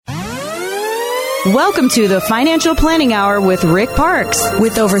Welcome to the Financial Planning Hour with Rick Parks.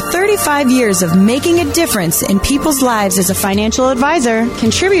 With over 35 years of making a difference in people's lives as a financial advisor,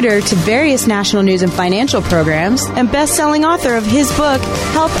 contributor to various national news and financial programs, and best-selling author of his book,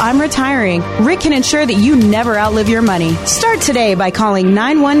 Help, I'm Retiring, Rick can ensure that you never outlive your money. Start today by calling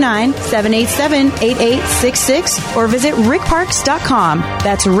 919-787-8866 or visit rickparks.com.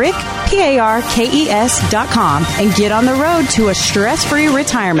 That's Rick, Parkes.com, and get on the road to a stress-free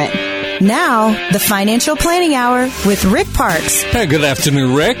retirement. Now, the Financial Planning Hour with Rick Parks. Hey, good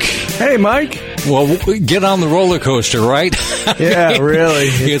afternoon, Rick. Hey, Mike. Well, get on the roller coaster, right? Yeah, really.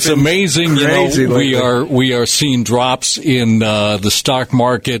 It's amazing. Crazy, we are seeing drops in the stock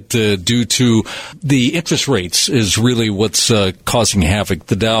market due to the interest rates is really what's causing havoc.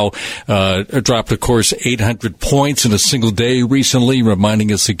 The Dow dropped, of course, 800 points in a single day recently,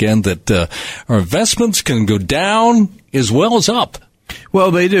 reminding us again that our investments can go down as well as up.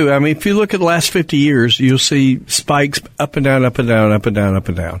 Well, they do. I mean, if you look at the last 50 years, you'll see spikes up and down, up and down, up and down, up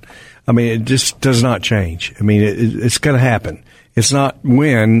and down. I mean, it just does not change. I mean, it's going to happen. It's not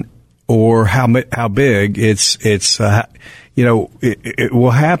when or how big. It's it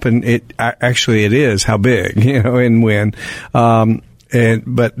will happen. It is how big, and when.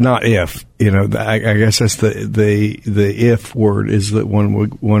 But not if, I guess that's the if word is the one we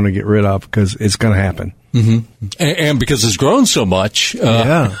want to get rid of because it's going to happen. Mm-hmm. And because it's grown so much,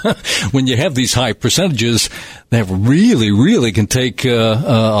 when you have these high percentages, that really, really can take a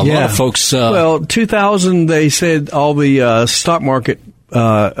lot of folks. Well, 2000, they said all the stock market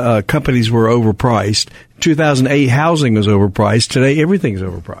companies were overpriced. 2008, housing was overpriced. Today, everything's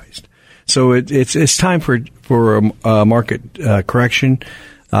overpriced. So it's time for a market correction.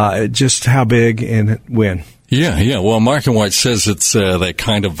 Just how big and when. Yeah. Well, MarketWatch says it's that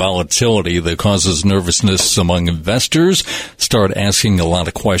kind of volatility that causes nervousness among investors. Start asking a lot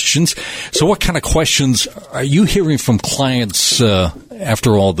of questions. So what kind of questions are you hearing from clients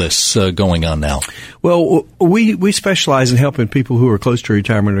after all this going on now? Well, we specialize in helping people who are close to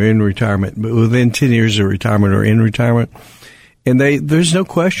retirement or in retirement, but within 10 years of retirement or in retirement. And there's no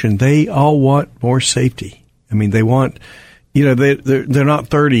question, they all want more safety. I mean, they want, they're not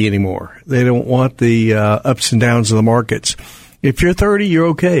 30 anymore. They don't want the ups and downs of the markets. If you're 30, you're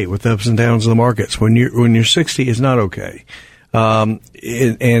okay with the ups and downs of the markets. When you're 60, it's not okay. In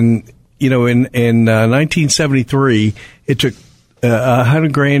 1973, it took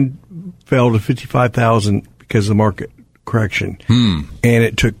 $100,000 fell to $55,000 because of the market correction, and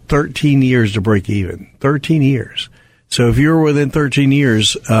it took 13 years to break even. 13 years. So if you're within 13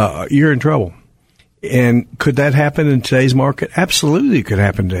 years, you're in trouble. And could that happen in today's market? Absolutely, it could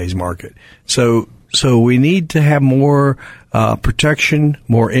happen in today's market. So we need to have more protection,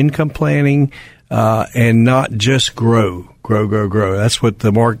 more income planning, and not just grow. That's what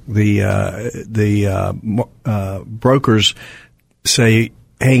the brokers say.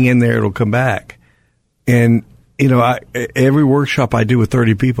 Hang in there; it'll come back. And every workshop I do with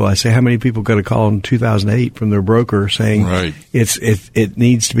 30 people, I say, how many people got a call in 2008 from their broker saying it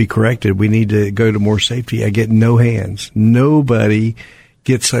needs to be corrected. We need to go to more safety. I get no hands. Nobody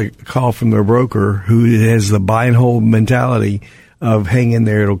gets a call from their broker who has the buy and hold mentality of hang in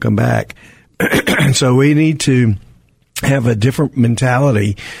there, it'll come back. So we need to have a different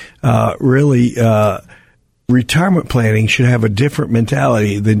mentality. Retirement planning should have a different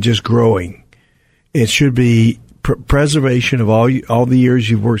mentality than just growing. It should be preservation of all the years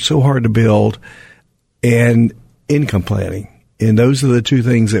you've worked so hard to build, and income planning. And those are the two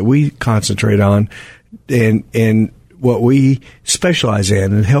things that we concentrate on, and what we specialize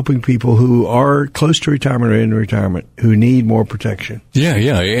in helping people who are close to retirement or in retirement who need more protection.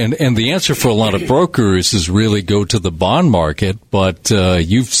 Yeah. And the answer for a lot of brokers is really go to the bond market, but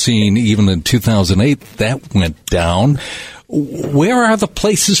you've seen even in 2008 that went down. Where are the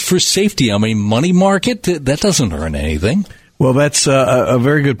places for safety? I mean, money market, that doesn't earn anything. Well, that's a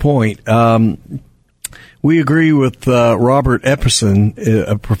very good point. We agree with Robert Epperson,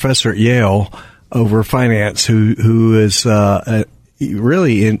 a professor at Yale over finance, who is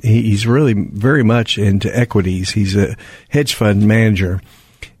he's really very much into equities. He's a hedge fund manager.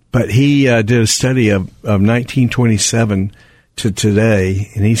 But he did a study of 1927 to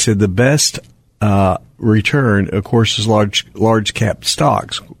today, and he said the best return, of course, is large cap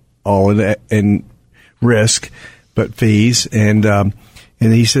stocks, all in risk, but fees. And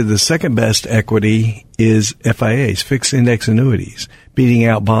he said the second best equity is FIAs, fixed index annuities, beating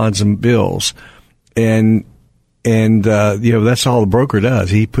out bonds and bills. And that's all the broker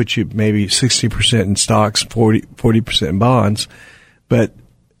does. He puts you maybe 60% in stocks, 40% in bonds, but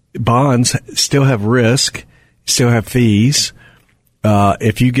bonds still have risk, still have fees.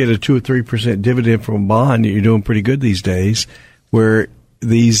 if you get a 2 or 3% dividend from a bond, you're doing pretty good these days, where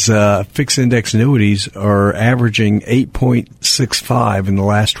these fixed index annuities are averaging 8.65 in the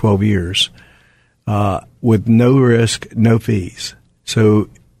last 12 years with no risk, no fees. So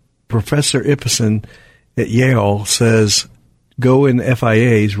Professor Ibbotson at Yale says go in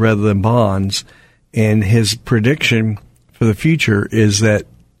FIAs rather than bonds, and his prediction for the future is that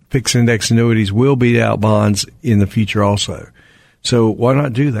fixed index annuities will beat out bonds in the future also. So why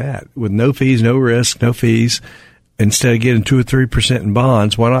not do that with no fees, no risk, no fees? Instead of getting 2 or 3% in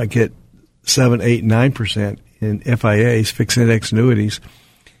bonds, why not get 7, 8, 9% in FIAs, fixed index annuities,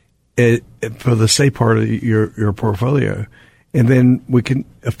 for the safe part of your portfolio? And then we can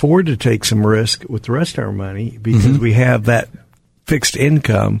afford to take some risk with the rest of our money because we have that fixed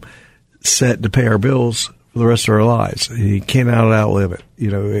income set to pay our bills for the rest of our lives. You cannot outlive it,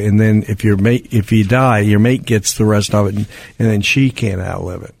 and then if you die, your mate gets the rest of it, and then she can't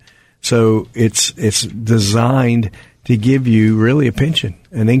outlive it. So it's designed to give you really a pension,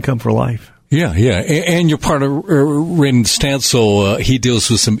 an income for life. Yeah. And you're part of Raymond Stansel. He deals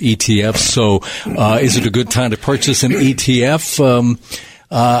with some ETFs. So is it a good time to purchase an ETF?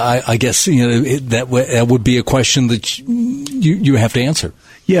 I guess that would be a question that you have to answer.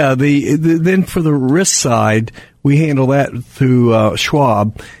 Yeah. Then for the risk side, we handle that through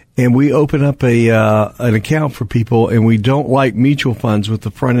Schwab. And we open up an account for people, and we don't like mutual funds with the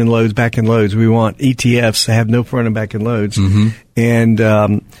front end loads, back end loads. We want ETFs to have no front and back end loads, and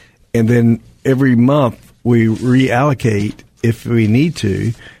then every month we reallocate if we need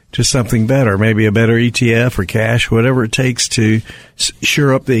to something better, maybe a better ETF or cash, whatever it takes to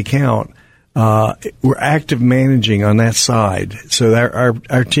shore up the account. We're active managing on that side, so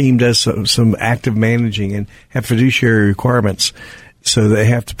our team does some active managing and have fiduciary requirements. So they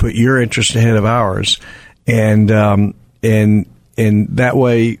have to put your interest ahead of ours, and that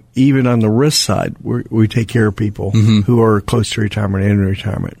way, even on the risk side, we take care of people who are close to retirement and in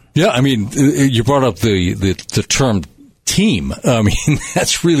retirement. Yeah, I mean, you brought up the term team. I mean,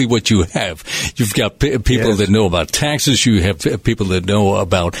 that's really what you have. You've got people that know about taxes. You have people that know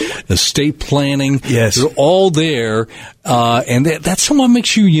about estate planning. Yes, they're all there, and that's what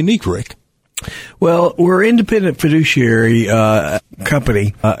makes you unique, Rick. Well, we're an independent fiduciary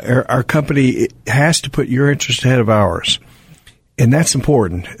company. Our company has to put your interest ahead of ours. And that's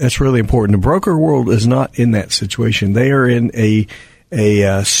important. That's really important. The broker world is not in that situation. They are in a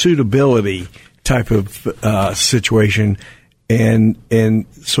suitability type of situation. And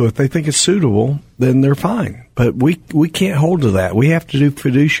so if they think it's suitable, then they're fine. But we can't hold to that. We have to do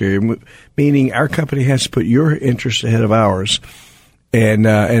fiduciary, meaning our company has to put your interest ahead of ours. And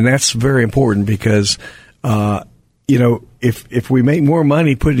that's very important because, if we make more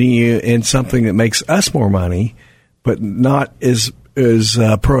money putting you in something that makes us more money, but not as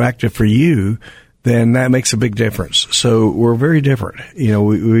proactive for you, then that makes a big difference. So we're very different.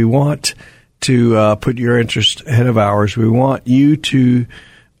 We want to put your interest ahead of ours. We want you to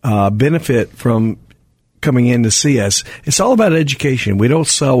benefit from coming in to see us. It's all about education. We don't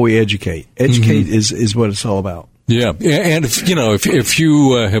sell, we educate. Educate is what it's all about. Yeah, and if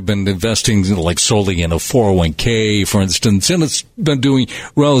you have been investing like solely in a 401k, for instance, and it's been doing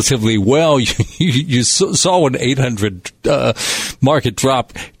relatively well, you saw what 800 market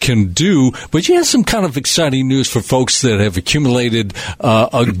drop can do, but you have some kind of exciting news for folks that have accumulated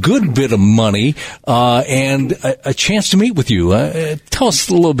a good bit of money and a chance to meet with you. Tell us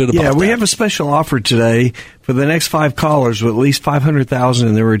a little bit about that. Yeah, we have a special offer today for the next 5 callers with at least $500,000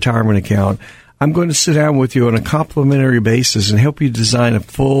 in their retirement account. I'm going to sit down with you on a complimentary basis and help you design a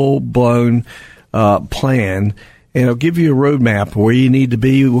full-blown plan, and I'll give you a roadmap where you need to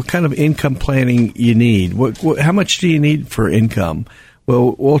be, what kind of income planning you need, how much do you need for income.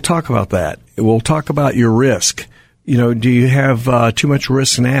 Well, we'll talk about that. We'll talk about your risk. Do you have too much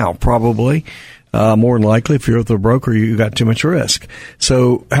risk now? Probably. More than likely, if you're with a broker, you got too much risk.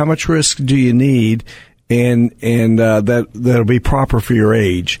 So how much risk do you need? And that'll be proper for your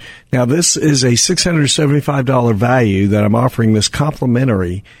age. Now, this is a $675 value that I'm offering this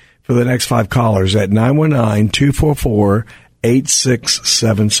complimentary for the next 5 callers at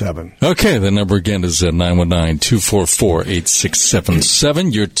 919-244-8677. Okay, the number again is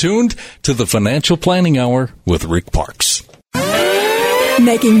 919-244-8677. You're tuned to the Financial Planning Hour with Rick Parks.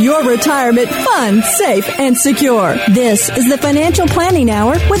 Making your retirement fun, safe, and secure. This is the Financial Planning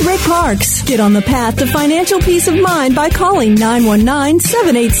Hour with Rick Parks. Get on the path to financial peace of mind by calling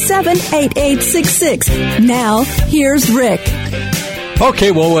 919-787-8866. Now, here's Rick.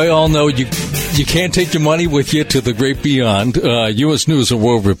 Okay, well, we all know you You can't take your money with you to the great beyond. U.S. News and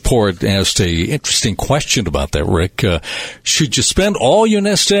World Report asked an interesting question about that, Rick. Should you spend all your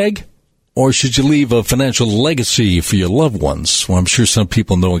nest egg, or should you leave a financial legacy for your loved ones? Well, I'm sure some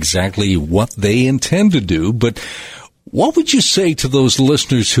people know exactly what they intend to do, but what would you say to those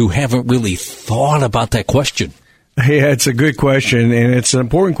listeners who haven't really thought about that question? Yeah, it's a good question, and it's an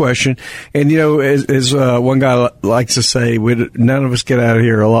important question. And, as one guy likes to say, none of us get out of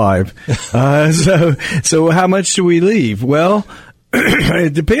here alive. So how much do we leave? Well,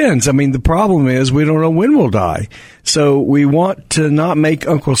 it depends. I mean, the problem is we don't know when we'll die. So we want to not make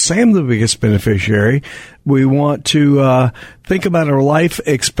Uncle Sam the biggest beneficiary. We want to think about our life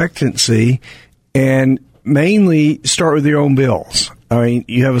expectancy and mainly start with your own bills. I mean,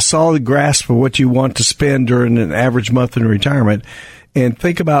 you have a solid grasp of what you want to spend during an average month in retirement, and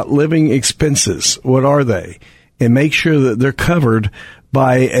think about living expenses. What are they? And make sure that they're covered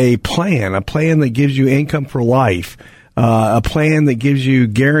by a plan that gives you income for life, a plan that gives you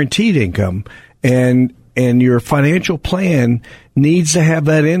guaranteed income, and your financial plan needs to have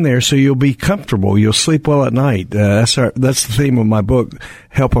that in there so you'll be comfortable. You'll sleep well at night. That's the theme of my book,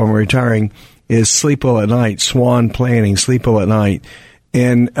 Help on Retiring, is sleep well at night, SWAN planning, sleep well at night,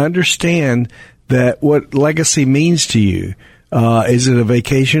 and understand that what legacy means to you. Is it a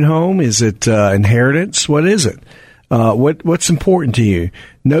vacation home? Is it inheritance? What is it? What's important to you?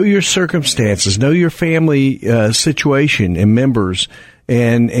 Know your circumstances, know your family situation and members,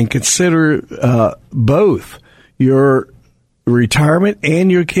 and consider both your retirement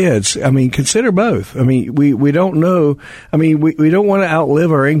and your kids. I mean, consider both. I mean, we don't know. I mean, we don't want to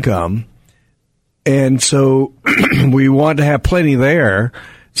outlive our income. And so we want to have plenty there,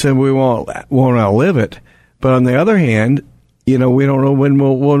 so we won't outlive it. But on the other hand, we don't know when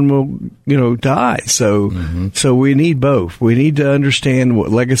we'll die. So we need both. We need to understand what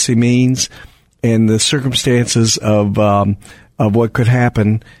legacy means and the circumstances of what could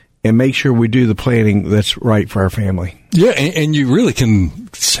happen, and make sure we do the planning that's right for our family. Yeah, and you really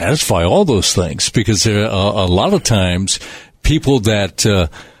can satisfy all those things, because there are a lot of times people that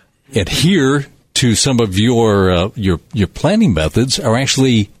adhere to some of your planning methods are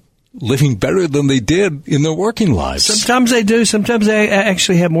actually living better than they did in their working lives. Sometimes they do. Sometimes they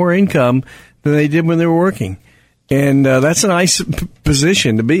actually have more income than they did when they were working. And that's a nice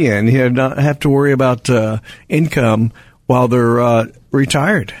position to be in. You not have to worry about income while they're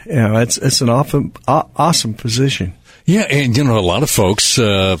retired. It's an awesome position. Yeah, and, a lot of folks,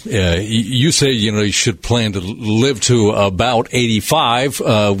 you say, you should plan to live to about 85.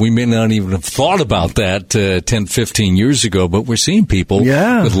 We may not even have thought about that 10, 15 years ago, but we're seeing people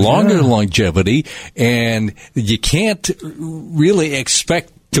with longer longevity, and you can't really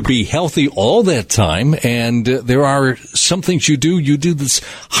expect to be healthy all that time. And there are some things you do. You do this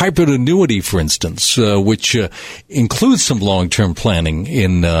hybrid annuity, for instance, which includes some long-term planning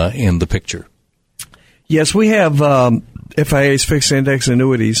in the picture. Yes, we have FIA's fixed index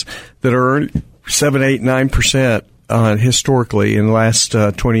annuities that are earning 7, 8, 9% historically in the last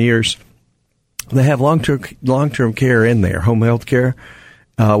 20 years. They have long-term care in there, home health care,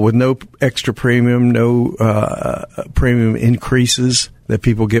 with no extra premium, no premium increases that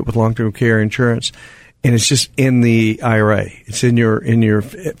people get with long-term care insurance, and it's just in the IRA. It's in your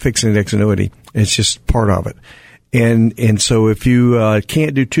fixed index annuity. It's just part of it. And so if you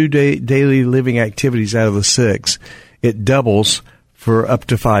can't do 2 daily living activities out of the 6, it doubles for up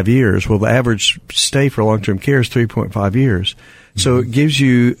to 5 years. Well, the average stay for long-term care is 3.5 years. So it gives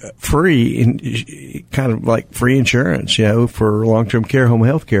you free insurance, for long-term care, home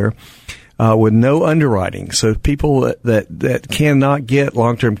health care, with no underwriting. So people that cannot get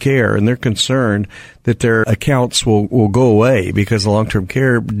long-term care, and they're concerned that their accounts will go away because of long-term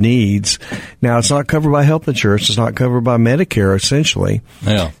care needs. Now, it's not covered by health insurance. It's not covered by Medicare, essentially.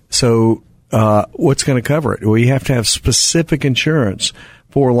 Yeah. So what's going to cover it? Well, you have to have specific insurance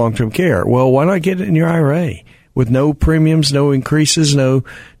for long-term care. Well, why not get it in your IRA with no premiums, no increases, no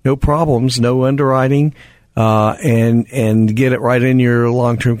problems, no underwriting? And get it right in your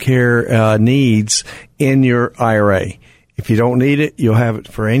long-term care needs in your IRA. If you don't need it, you'll have it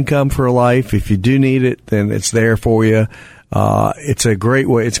for income for life. If you do need it, then it's there for you. It's a great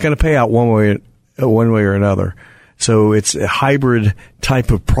way. It's going to pay out one way or another. So it's a hybrid type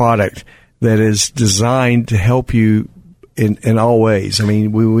of product that is designed to help you in all ways. I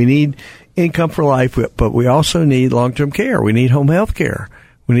mean, we need income for life, but we also need long-term care. We need home health care.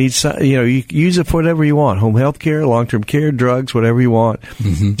 We need you use it for whatever you want. Home health care, long-term care, drugs, whatever you want.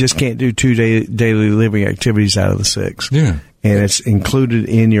 Mm-hmm. Just can't do 2 daily living activities out of the 6. Yeah. and it's included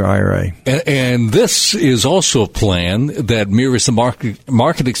in your IRA. And this is also a plan that mirrors the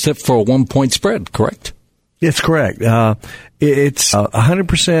market except for a 1-point spread, correct? It's correct. It's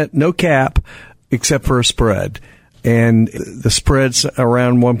 100% no cap except for a spread. And the spread's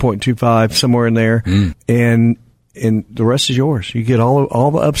around 1.25, somewhere in there. And the rest is yours. You get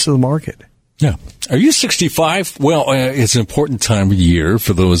all the ups of the market. Yeah. Are you 65? Well, it's an important time of year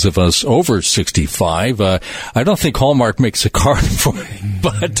for those of us over 65. I don't think Hallmark makes a card for it,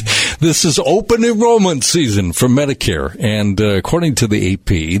 but this is open enrollment season for Medicare. And according to the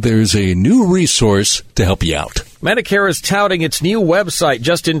AP, there's a new resource to help you out. Medicare is touting its new website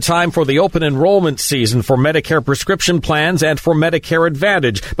just in time for the open enrollment season for Medicare prescription plans and for Medicare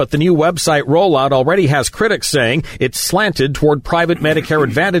Advantage. But the new website rollout already has critics saying it's slanted toward private Medicare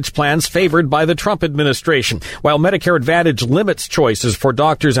Advantage plans favored by the Trump administration. While Medicare Advantage limits choices for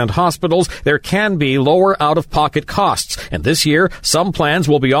doctors and hospitals, there can be lower out-of-pocket costs. And this year, some plans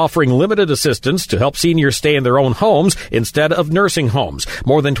will be offering limited assistance to help seniors stay in their own homes instead of nursing homes.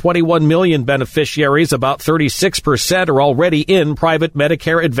 More than 21 million beneficiaries, about 36% are already in private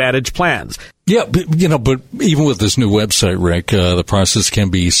Medicare Advantage plans. Yeah, but even with this new website, Rick, the process can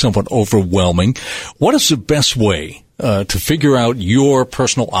be somewhat overwhelming. What is the best way to figure out your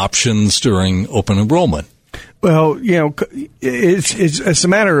personal options during open enrollment? Well, it's a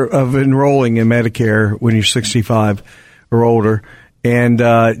matter of enrolling in Medicare when you're 65 or older,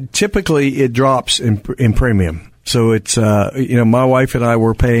 and typically it drops in premium. So it's my wife and I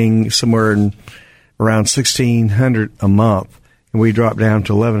were paying somewhere in around $1,600 a month, and we dropped down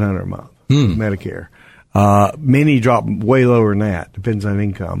to $1,100 a month. Medicare. Many drop way lower than that. Depends on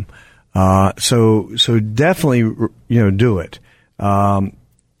income. So definitely, do it.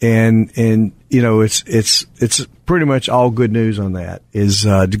 It's pretty much all good news on that is,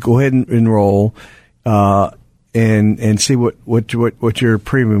 to go ahead and enroll, and see what your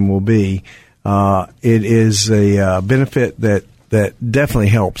premium will be. It is a benefit that definitely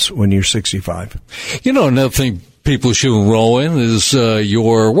helps when you're 65. Another thing people should enroll in is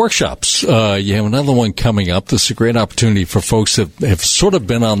your workshops. You have another one coming up. This is a great opportunity for folks that have sort of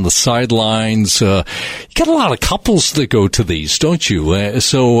been on the sidelines. You get a lot of couples that go to these, don't you?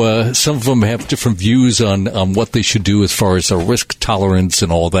 So some of them have different views on what they should do as far as risk tolerance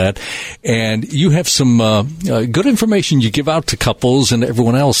and all that. And you have some good information you give out to couples and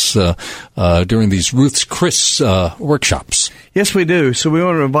everyone else during these Ruth's Chris workshops. Yes, we do. So we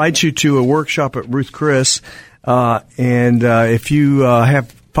want to invite you to a workshop at Ruth Chris. And if you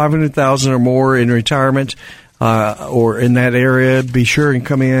have $500,000 or more in retirement or in that area, be sure and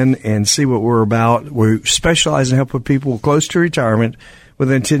come in and see what we're about. We specialize in helping people close to retirement,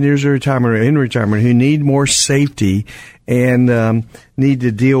 within 10 years of retirement or in retirement, who need more safety and need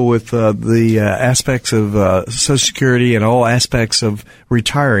to deal with the aspects of Social Security and all aspects of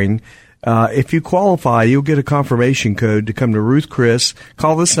retiring. If you qualify, you'll get a confirmation code to come to Ruth Chris.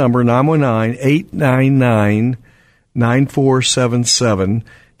 Call this number, 919-899-9477,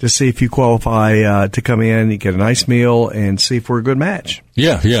 to see if you qualify to come in. You get a nice meal and see if we're a good match.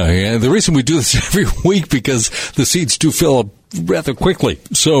 Yeah. The reason we do this every week, because the seats do fill up rather quickly.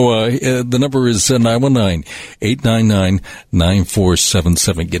 So the number is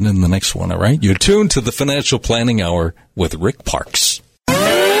 919-899-9477. Get in the next one, all right? You're tuned to the Financial Planning Hour with Rick Parks.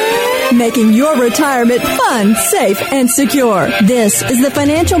 Making your retirement fun, safe, and secure. This is the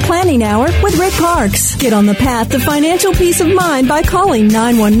Financial Planning Hour with Rick Parks. Get on the path to financial peace of mind by calling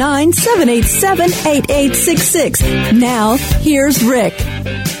 919-787-8866. Now, here's Rick.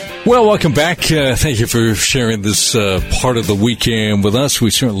 Well, welcome back. Thank you for sharing this part of the weekend with us. We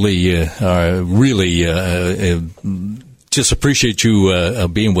certainly really just appreciate you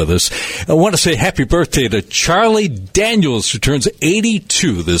being with us. I want to say happy birthday to Charlie Daniels, who turns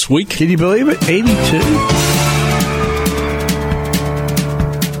 82 this week. Can you believe it? 82?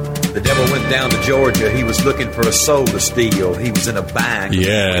 The devil went down to Georgia. He was looking for a soul to steal. He was in a bind.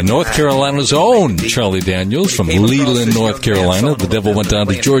 Yeah, North Carolina's own Charlie Daniels from Leland, North Carolina. The devil went down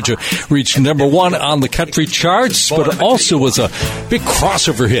to Georgia, reached number one on the country charts, but also was a big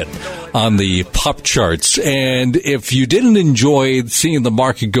crossover hit on the pop charts. And if you didn't enjoy seeing the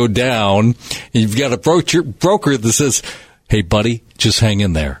market go down, you've got a broker that says, hey, buddy, just hang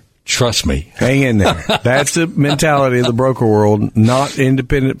in there. Trust me. Hang in there. That's the mentality of the broker world, not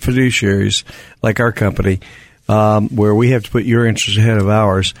independent fiduciaries like our company, where we have to put your interests ahead of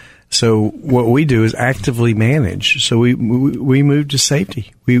ours. So what we do is actively manage. So we move to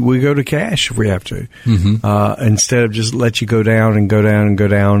safety. We go to cash if we have to, instead of just let you go down and go down and go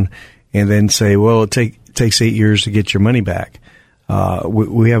down and then say, well, it takes 8 years to get your money back.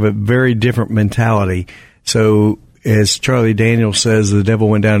 We have a very different mentality. So as Charlie Daniels says, the devil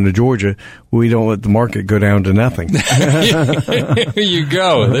went down to Georgia. We don't let the market go down to nothing. There you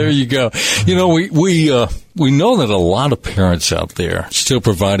go. There you go. You know, we know that a lot of parents out there still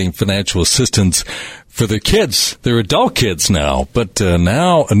providing financial assistance for their kids, their adult kids now. But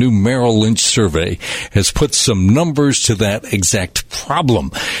now a new Merrill Lynch survey has put some numbers to that exact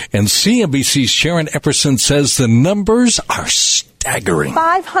problem. And CNBC's Sharon Epperson says the numbers are staggering.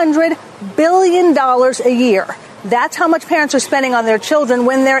 $500 billion a year. That's how much parents are spending on their children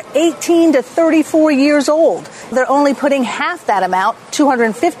when they're 18 to 34 years old. They're only putting half that amount,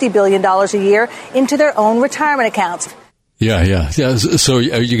 $250 billion a year, into their own retirement accounts. Yeah. So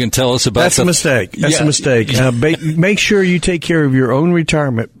you can tell us about That's a mistake. That's a mistake. Make sure you take care of your own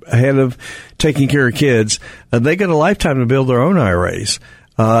retirement ahead of taking care of kids. They got a lifetime to build their own IRAs.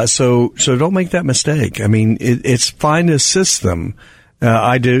 So don't make that mistake. I mean, it's fine to assist them.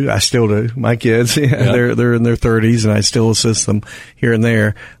 I do. I still do. My kids, they're in their 30s, and I still assist them here and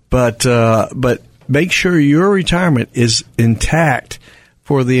there. But make sure your retirement is intact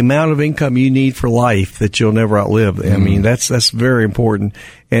for the amount of income you need for life that you'll never outlive. I mean, that's very important.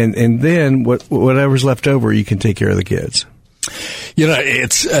 And then whatever's left over, you can take care of the kids. You know,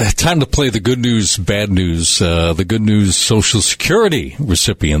 it's time to play the good news, bad news. The good news, Social Security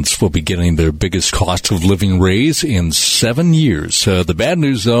recipients will be getting their biggest cost of living raise in 7 years. The bad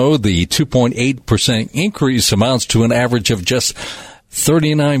news, though, the 2.8% increase amounts to an average of just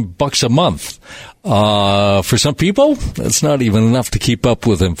 $39 a month. For some people, that's not even enough to keep up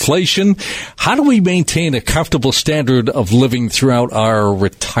with inflation. How do we maintain a comfortable standard of living throughout our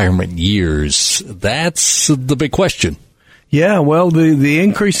retirement years? That's the big question. Yeah, well, the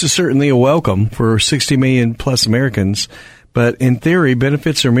increase is certainly a welcome for 60 million plus Americans, but in theory,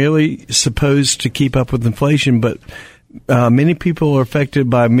 benefits are merely supposed to keep up with inflation, but many people are affected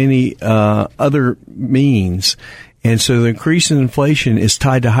by many other means. And so the increase in inflation is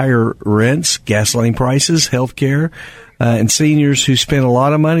tied to higher rents, gasoline prices, health care, and seniors who spend a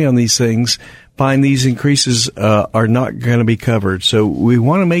lot of money on these things find these increases are not going to be covered. So we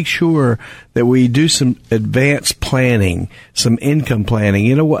want to make sure that we do some advanced planning, some income planning.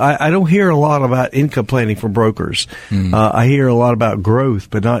 You know, I don't hear a lot about income planning from brokers. I hear a lot about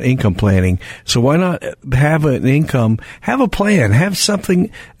growth, but not income planning. So why not have an income, have a plan, have something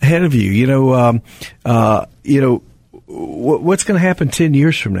ahead of you? What's going to happen 10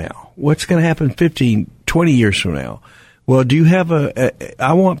 years from now? What's going to happen 15, 20 years from now? Well, do you have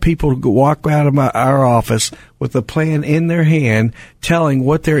I want people to walk out of our office with a plan in their hand telling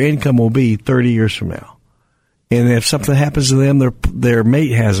what their income will be 30 years from now. And if something happens to them, their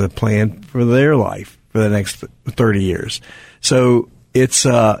mate has a plan for their life for the next 30 years. So it's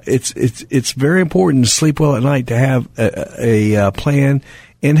very important to sleep well at night to have a plan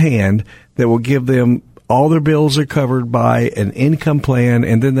in hand that will give them all their bills are covered by an income plan,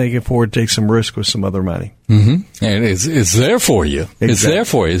 and then they can afford to take some risk with some other money. Mm-hmm. And it's there for you. Exactly. It's there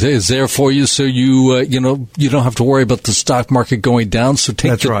for you. It's there for you, so you don't have to worry about the stock market going down. So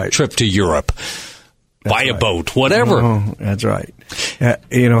take trip to Europe, buy a boat, whatever. Oh, that's right.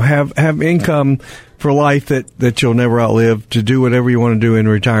 Have income for life that you'll never outlive, to do whatever you want to do in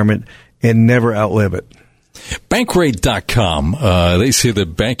retirement and never outlive it. Bankrate.com, they say the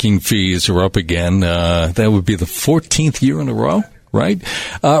banking fees are up again. That would be the 14th year in a row, right?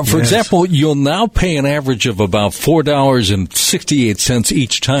 For example, you'll now pay an average of about $4.68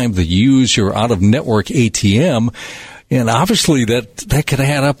 each time that you use your out-of-network ATM. And obviously that could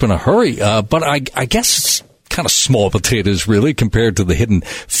add up in a hurry. But I guess it's kind of small potatoes, really, compared to the hidden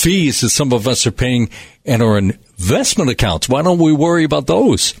fees that some of us are paying in our investment accounts. Why don't we worry about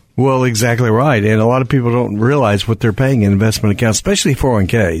those? Well, exactly right. And a lot of people don't realize what they're paying in investment accounts, especially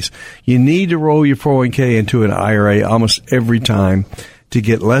 401ks. You need to roll your 401k into an IRA almost every time to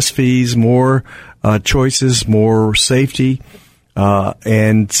get less fees, more choices, more safety. But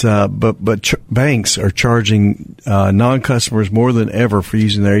banks are charging non-customers more than ever for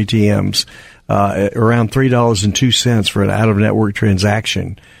using their ATMs, around $3.02 for an out-of-network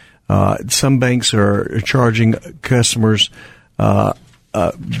transaction. Some banks are charging customers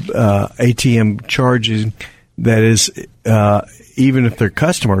ATM charges that is, even if they're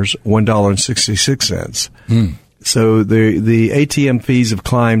customers, $1.66. So the ATM fees have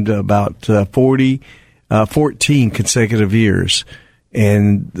climbed about 14 consecutive years,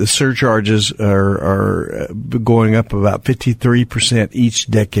 and the surcharges are going up about 53% each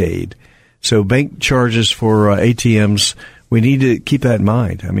decade. So bank charges for ATMs, we need to keep that in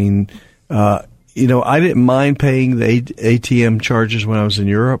mind. I mean, I didn't mind paying the ATM charges when I was in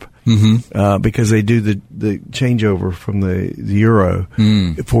Europe, because they do the changeover from the euro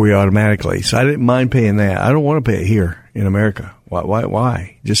for you automatically. So I didn't mind paying that. I don't want to pay it here in America.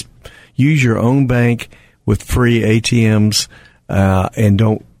 Why? Just use your own bank with free ATMs and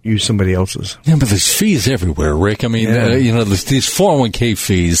don't use somebody else's. Yeah, but there's fees everywhere, Rick. I mean, there's these 401k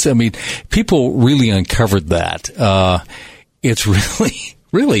fees. I mean, people really uncovered that. It's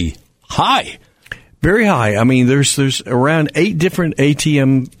really high. Very high. I mean, there's around 8 different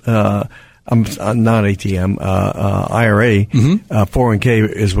ATM, not ATM, IRA,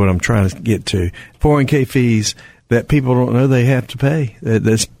 401k is what I'm trying to get to. 401k fees that people don't know they have to pay.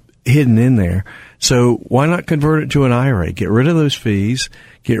 That's hidden in there. So why not convert it to an IRA? Get rid of those fees,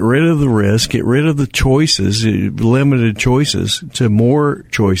 get rid of the risk, get rid of the choices, limited choices to more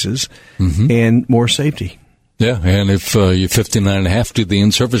choices and more safety. Yeah, and if you're 59 and a half, do the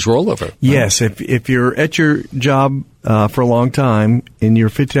in-service rollover. Yes, if you're at your job for a long time and you're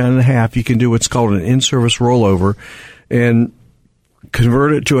 59 and a half, you can do what's called an in-service rollover and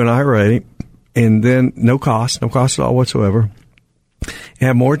convert it to an IRA, and then no cost at all whatsoever.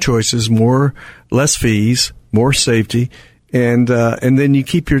 Have more choices, less fees, more safety, and then you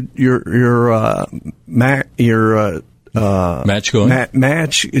keep your match going.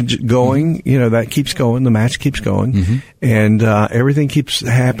 Match going. You know, that keeps going. The match keeps going, and everything keeps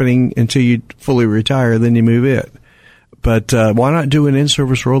happening until you fully retire. Then you move it. But why not do an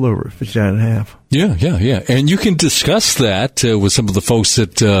in-service rollover at 59 and a half? Yeah. And you can discuss that with some of the folks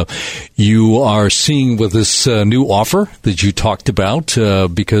that you are seeing with this new offer that you talked about,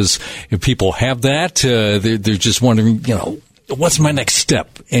 because if people have that, they're just wondering, what's my next step?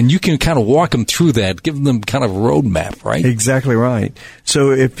 And you can kind of walk them through that, give them kind of a roadmap, right? Exactly right.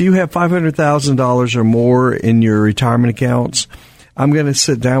 So if you have $500,000 or more in your retirement accounts, I'm going to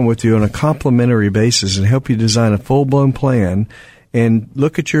sit down with you on a complimentary basis and help you design a full-blown plan and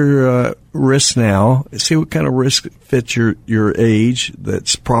look at your risks now, see what kind of risk fits your age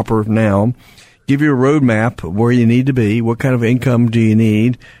that's proper now, give you a roadmap of where you need to be, what kind of income do you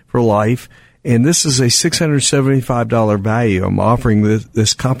need for life, and this is a $675 value. I'm offering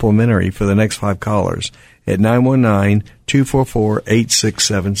this complimentary for the next 5 callers at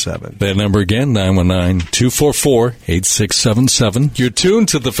 919-244-8677. That number again, 919-244-8677. You're tuned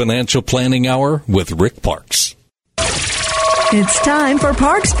to the Financial Planning Hour with Rick Parks. It's time for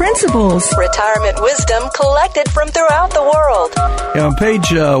Parks Principles. Retirement wisdom collected from throughout the world. On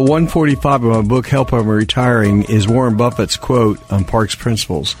page 145 of my book, Help I'm Retiring, is Warren Buffett's quote on Parks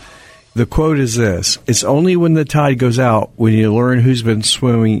Principles. The quote is this: "It's only when the tide goes out when you learn who's been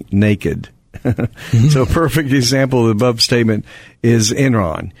swimming naked." So a perfect example of the above statement is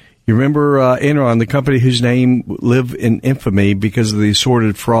Enron. You remember Enron, the company whose name lived in infamy because of the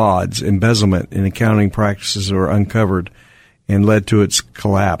assorted frauds, embezzlement, and accounting practices that were uncovered and led to its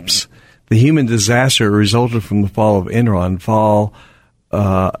collapse. The human disaster resulted from the fall of Enron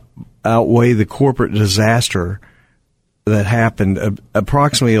outweigh the corporate disaster that happened.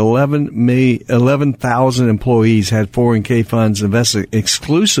 Approximately 11,000 employees had 401k funds invested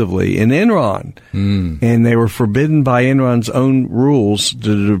exclusively in Enron, and they were forbidden by Enron's own rules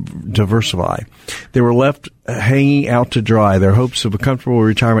to diversify. They were left hanging out to dry, their hopes of a comfortable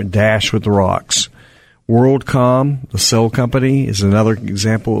retirement dashed with the rocks. WorldCom, the cell company, is another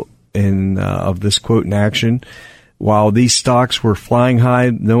example of this quote in action. While these stocks were flying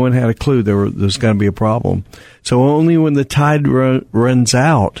high, no one had a clue there was going to be a problem. So only when the tide runs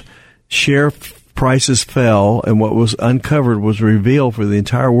out, share prices fell, and what was uncovered was revealed for the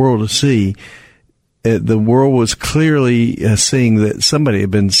entire world to see. The world was clearly seeing that somebody had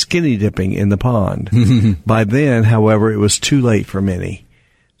been skinny dipping in the pond. By then, however, it was too late for many.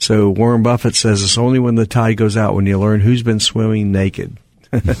 So Warren Buffett says it's only when the tide goes out when you learn who's been swimming naked.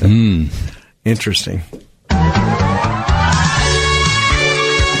 Interesting.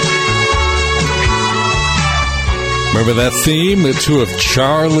 Remember that theme? The 2 of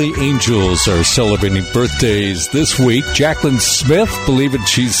Charlie Angels are celebrating birthdays this week. Jacqueline Smith, believe it,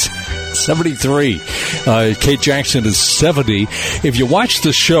 she's 73. Kate Jackson is 70. If you watch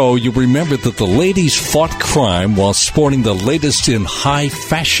the show, you remember that the ladies fought crime while sporting the latest in high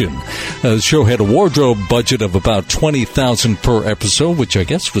fashion. The show had a wardrobe budget of about $20,000 per episode, which I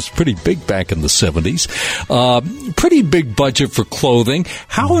guess was pretty big back in the 70s. Pretty big budget for clothing.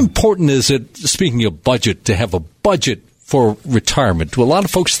 How important is it, speaking of budget, to have a budget for retirement? Do a lot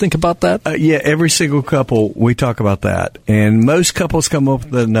of folks think about that? Yeah, every single couple, we talk about that. And most couples come up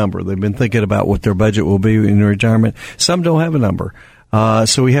with a number. They've been thinking about what their budget will be in retirement. Some don't have a number.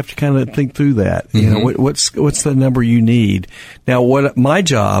 So we have to kind of think through that. You know, what's the number you need? Now, what my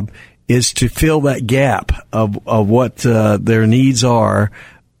job is to fill that gap of what their needs are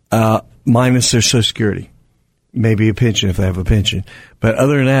minus their Social Security. Maybe a pension if they have a pension. But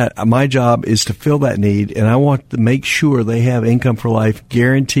other than that, my job is to fill that need, and I want to make sure they have income for life,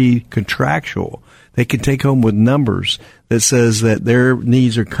 guaranteed, contractual. They can take home with numbers that says that their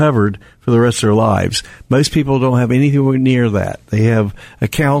needs are covered for the rest of their lives. Most people don't have anything near that. They have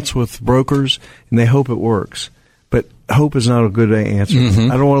accounts with brokers, and they hope it works. But hope is not a good answer.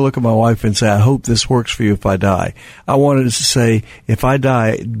 I don't want to look at my wife and say, I hope this works for you if I die. I wanted to say, if I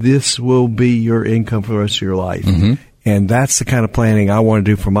die, this will be your income for the rest of your life. And that's the kind of planning I want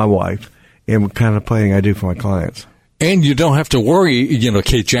to do for my wife and the kind of planning I do for my clients. And you don't have to worry,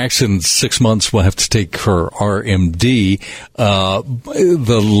 Kate Jackson, 6 months will have to take her RMD. The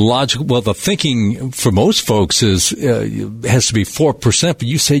thinking for most folks is, has to be 4%, but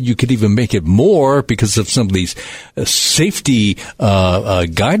you said you could even make it more because of some of these safety,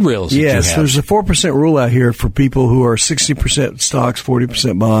 guide rails. Yes, there's a 4% rule out here for people who are 60% stocks,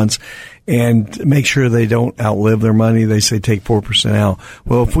 40% bonds. And make sure they don't outlive their money. They say take 4% out.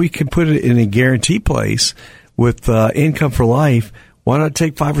 Well, if we can put it in a guarantee place, with income for life, why not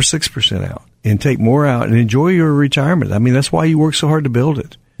take 5 or 6% out and take more out and enjoy your retirement? I mean, that's why you work so hard to build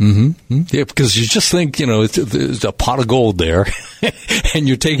it. Yeah, because you just think, there's a pot of gold there and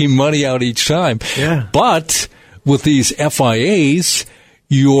you're taking money out each time. Yeah. But with these FIAs,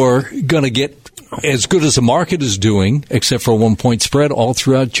 you're going to get as good as the market is doing, except for a 1-point spread all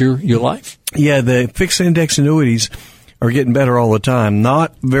throughout your life. Yeah, the fixed index annuities are getting better all the time,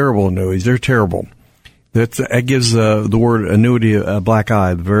 not variable annuities. They're terrible. That gives the word annuity a black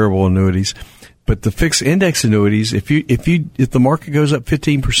eye, the variable annuities. But the fixed index annuities, if the market goes up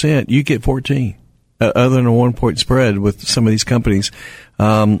 15%, you get 14, other than a 1-point spread with some of these companies.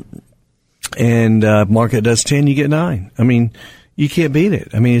 And market does 10, you get 9. I mean, you can't beat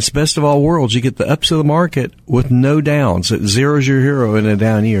it. I mean, it's best of all worlds. You get the ups of the market with no downs. Zero's your hero in a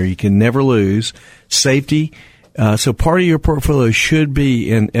down year. You can never lose. Safety. So part of your portfolio should be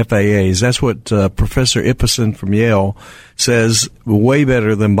in FAAs. That's what Professor Ibbotson from Yale says, way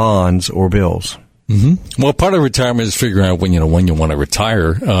better than bonds or bills. Well, part of retirement is figuring out when you want to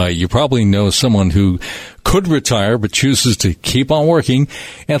retire. You probably know someone who could retire but chooses to keep on working.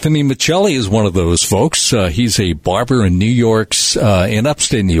 Anthony Michelli is one of those folks. He's a barber in in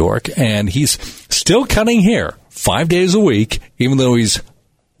upstate New York, and he's still cutting hair 5 days a week, even though he's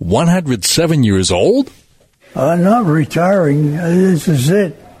 107 years old. Not retiring. This is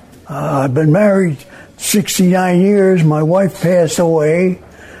it. I've been married 69 years. My wife passed away,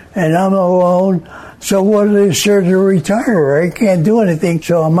 and I'm alone. So what is there to retire? I can't do anything,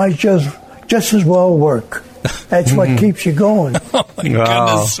 so I might just as well work. That's what keeps you going. Oh, my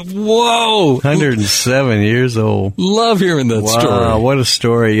goodness. Whoa. 107 years old. Love hearing that story. Wow, what a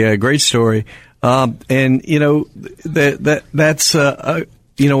story. Yeah, great story. And, that's what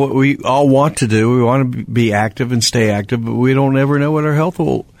we all want to do. We want to be active and stay active, but we don't ever know what our health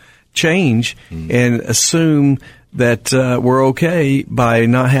will change and assume that we're okay by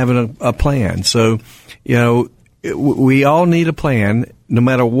not having a plan. So, we all need a plan, no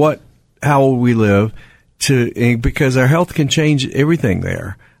matter how old we live, because our health can change everything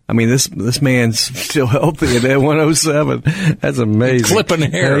there. I mean, this man's still healthy at 107. That's amazing. Clipping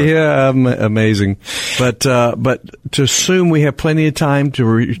hair. Yeah, amazing. But to assume we have plenty of time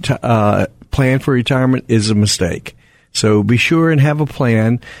to plan for retirement is a mistake. So be sure and have a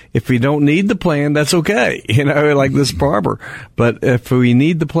plan. If we don't need the plan, that's okay. Like this barber. But if we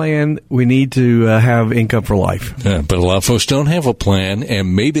need the plan, we need to have income for life. Yeah, but a lot of folks don't have a plan,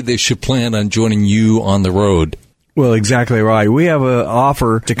 and maybe they should plan on joining you on the road. Well, exactly right. We have an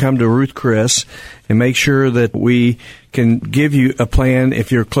offer to come to Ruth Chris and make sure that we can give you a plan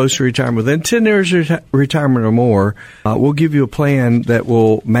if you're close to retirement. Within 10 years of retirement or more, we'll give you a plan that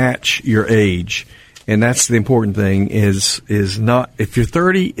will match your age. And that's the important thing is not, if you're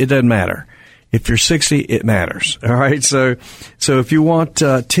 30, it doesn't matter. If you're 60, it matters. All right. So if you want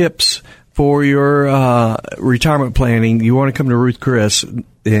tips for your retirement planning, you want to come to Ruth Chris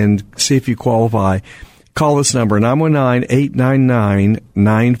and see if you qualify. Call this number,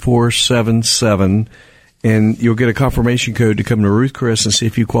 919-899-9477, and you'll get a confirmation code to come to Ruth Chris and see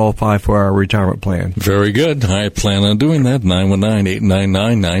if you qualify for our retirement plan. Very good. I plan on doing that,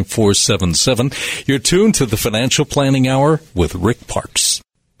 919-899-9477. You're tuned to the Financial Planning Hour with Rick Parks.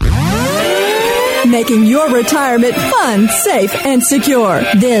 making your retirement fun, safe, and secure.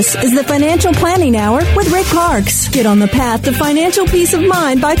 This is the Financial Planning Hour with Rick Parks. Get on the path to financial peace of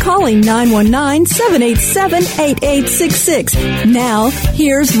mind by calling 919-787-8866. Now,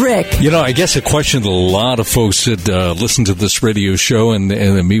 here's Rick. I guess a question that a lot of folks that listen to this radio show and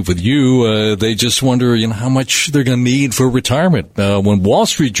meet with you, they just wonder, how much they're going to need for retirement. When Wall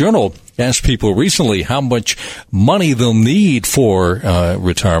Street Journal asked people recently how much money they'll need for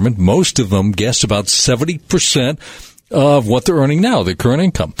retirement, most of them guessed about 70% of what they're earning now, their current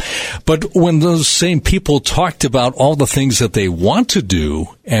income. But when those same people talked about all the things that they want to do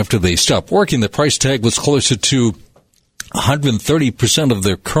after they stop working, the price tag was closer to 130% of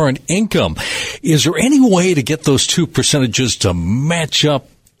their current income. Is there any way to get those two percentages to match up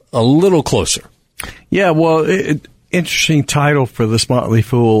a little closer? Yeah, well, interesting title for this Motley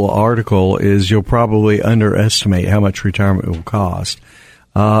Fool article is "You'll probably underestimate how much retirement will cost."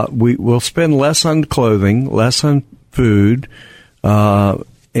 We'll spend less on clothing, less on food,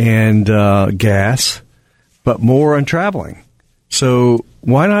 and gas, but more on traveling. So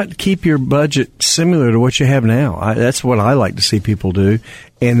why not keep your budget similar to what you have now? That's what I like to see people do,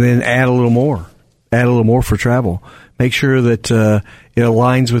 and then add a little more. Add a little more for travel. Make sure that it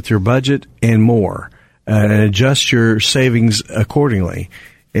aligns with your budget and more, and adjust your savings accordingly,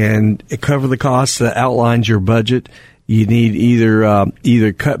 and cover the costs that outlines your budget. You need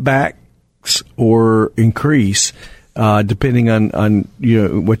either cut backs or increase, depending on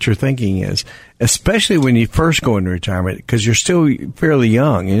what your thinking is. Especially when you first go into retirement, because you're still fairly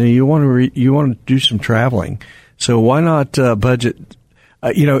young, and you want to do some traveling. So why not budget?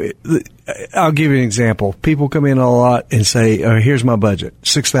 I'll give you an example. People come in a lot and say, "Here's my budget: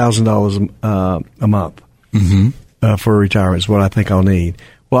 $6,000 a month for retirement is what I think I'll need."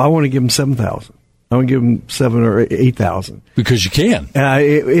 Well, I want to give them $7,000. I want to give them $7,000 or $8,000 because you can.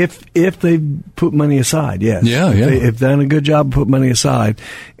 If they put money aside, yes. Yeah. If they've done a good job of put money aside,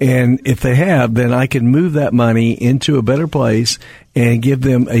 and if they have, then I can move that money into a better place and give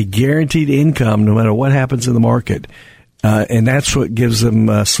them a guaranteed income no matter what happens in the market, and that's what gives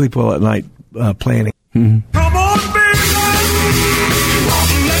them sleep well at night planning. Mm-hmm. Come on, baby,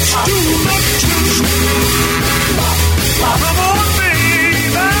 let's do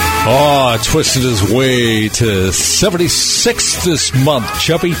Oh, twisted his way to 76 this month.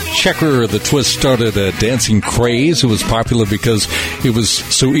 Chubby Checker, the twist, started a dancing craze. It was popular because it was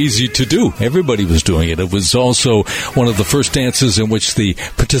so easy to do. Everybody was doing it. It was also one of the first dances in which the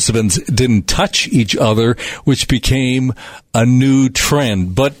participants didn't touch each other, which became a new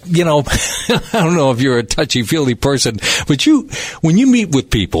trend. But, I don't know if you're a touchy-feely person, but when you meet with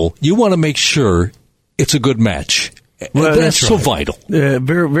people, you want to make sure it's a good match. Well, that's so vital.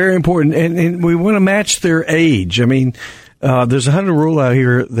 Very, very important. And we want to match their age. I mean, there's a 100 rule out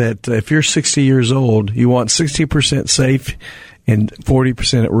here that if you're 60 years old, you want 60% safe and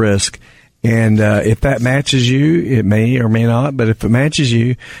 40% at risk. And if that matches you, it may or may not. But if it matches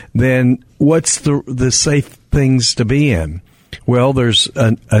you, then what's the safe things to be in? Well, there's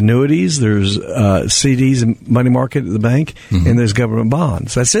annuities, there's CDs and money market at the bank, and there's government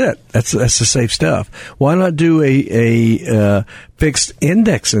bonds. That's it. That's the safe stuff. Why not do a fixed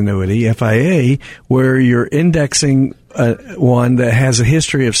index annuity, FIA, where you're indexing one that has a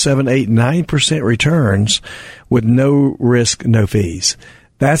history of 7, 8, 9% returns with no risk, no fees?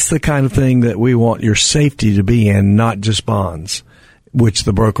 That's the kind of thing that we want your safety to be in, not just bonds, which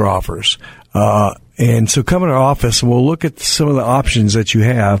the broker offers. And so come in our office and we'll look at some of the options that you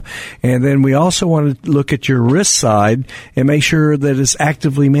have. And then we also want to look at your risk side and make sure that it's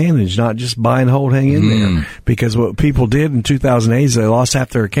actively managed, not just buy and hold, hang in there. Because what people did in 2008 is they lost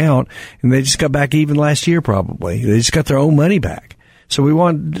half their account and they just got back even last year probably. They just got their own money back. So we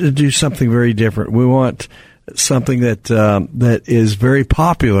want to do something very different. We want something that is very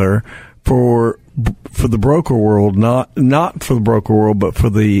popular for the broker world, not for the broker world, but for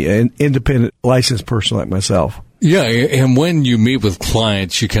the independent licensed person like myself. Yeah, and when you meet with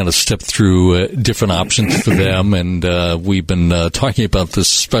clients, you kind of step through different options for them, and we've been talking about this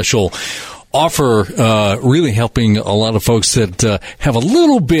special offer, really helping a lot of folks that have a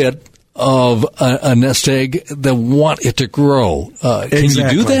little bit of a nest egg that want it to grow. Can you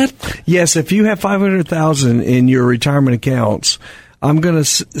do that? Yes, if you have $500,000 in your retirement accounts, I'm going to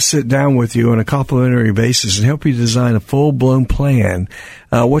sit down with you on a complimentary basis and help you design a full-blown plan.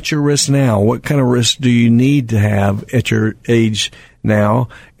 What's your risk now? What kind of risk do you need to have at your age now?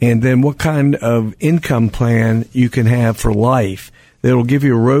 And then what kind of income plan you can have for life that'll give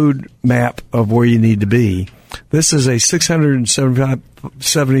you a road map of where you need to be. This is a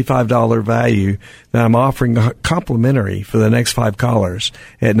 $675 value that I'm offering complimentary for the next 5 callers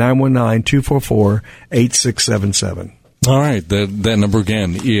at 919-244-8677. All right. That number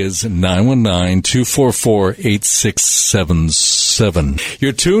again is 919-244-8677.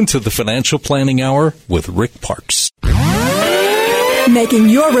 You're tuned to the Financial Planning Hour with Rick Parks. Making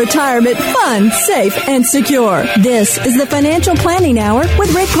your retirement fun, safe, and secure. This is the Financial Planning Hour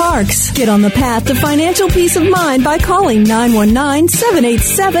with Rick Parks. Get on the path to financial peace of mind by calling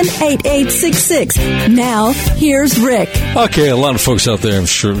 919-787-8866. Now, here's Rick. Okay, a lot of folks out there, I'm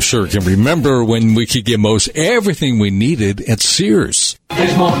sure can remember when we could get most everything we needed at Sears.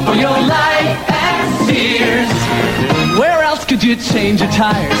 There's more for your life at Sears. Where else could you change your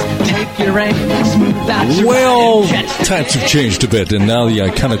tires? Take your aim, smooth out your Well, times have changed a bit, and now the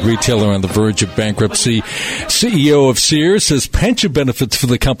iconic retailer on the verge of bankruptcy. CEO of Sears says pension benefits for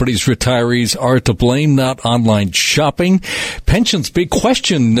the company's retirees are to blame, not online shopping. Pensions, big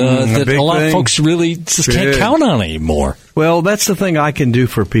question that a lot of folks really just can't count on anymore. Well, that's the thing I can do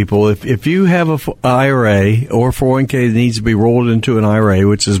for people. If you have a IRA or 401k that needs to be rolled into an IRA,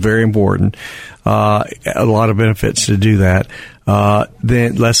 which is very important, a lot of benefits to do that,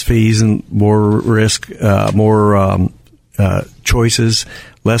 then less fees and more risk, more choices,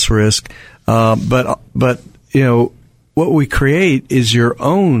 less risk. But you know, what we create is your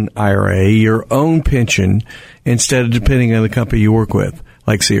own IRA, your own pension, instead of depending on the company you work with,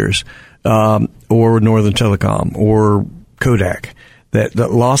 like Sears, or Northern Telecom, or Kodak, that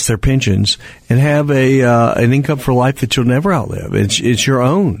lost their pensions and have an income for life that you'll never outlive. It's your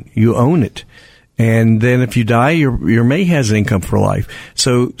own. You own it. And then if you die, your mate has an income for life.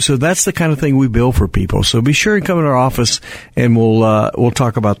 So that's the kind of thing we build for people. So be sure and come in our office, and we'll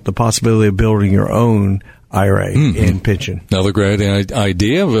talk about the possibility of building your own IRA and pension. Another great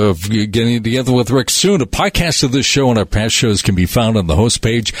idea of getting together with Rick soon. A podcast of this show and our past shows can be found on the host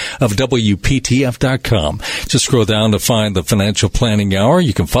page of WPTF.com. Just scroll down to find the Financial Planning Hour.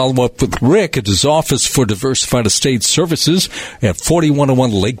 You can follow up with Rick at his Office for Diversified Estate Services at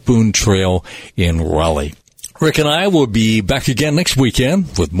 4101 Lake Boone Trail in Raleigh. Rick and I will be back again next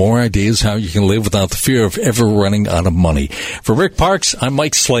weekend with more ideas how you can live without the fear of ever running out of money. For Rick Parks, I'm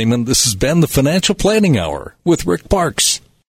Mike Slayman. This has been the Financial Planning Hour with Rick Parks.